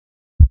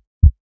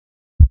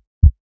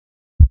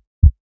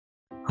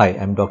Hi,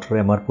 I'm Dr.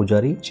 M R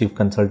Pujari, Chief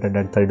Consultant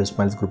at 32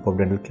 Smiles Group of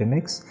Dental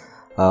Clinics.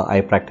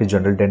 I practice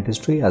general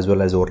dentistry as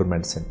well as oral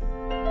medicine.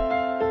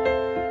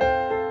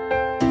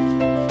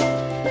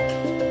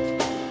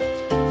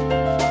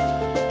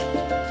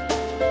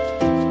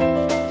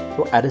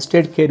 So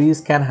arrested caries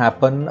can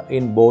happen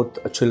in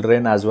both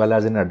children as well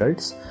as in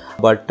adults.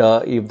 But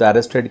if the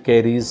arrested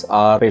caries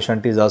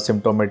patient is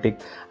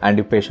asymptomatic and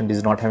if patient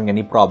is not having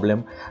any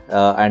problem,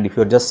 and if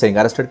you're just saying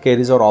arrested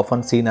caries are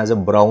often seen as a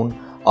brown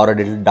or a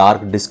little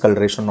dark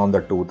discoloration on the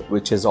tooth,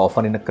 which is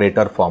often in a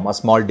crater form, a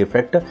small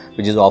defect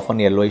which is often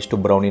yellowish to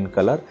brown in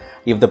color.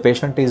 If the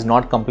patient is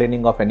not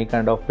complaining of any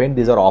kind of pain,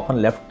 these are often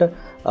left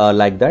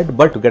like that.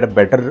 But to get a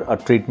better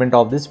treatment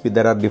of this,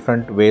 there are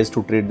different ways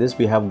to treat this.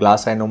 We have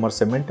glass ionomer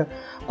cement,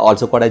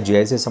 also called as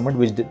GIC cement,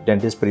 which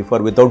dentists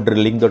prefer. Without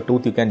drilling the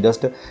tooth, you can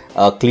just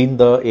clean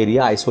the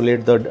area,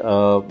 isolate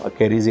the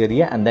caries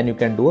area, and then you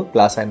can do a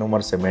glass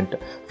ionomer cement,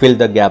 fill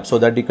the gap so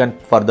that you can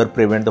further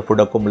prevent the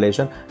food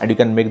accumulation and you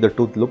can make the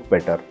tooth look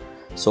better.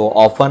 So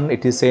often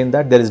it is saying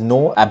that there is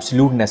no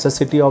absolute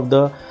necessity of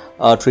the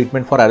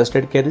treatment for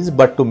arrested caries,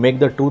 but to make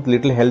the tooth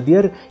little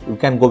healthier, you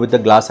can go with the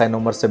glass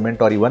ionomer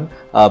cement or even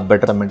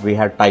better cement. We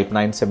had type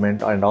 9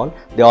 cement and all.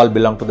 They all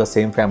belong to the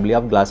same family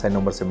of glass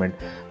ionomer cement,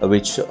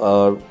 which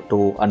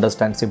to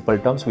understand simple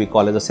terms we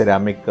call as a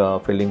ceramic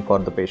filling for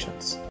the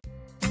patients.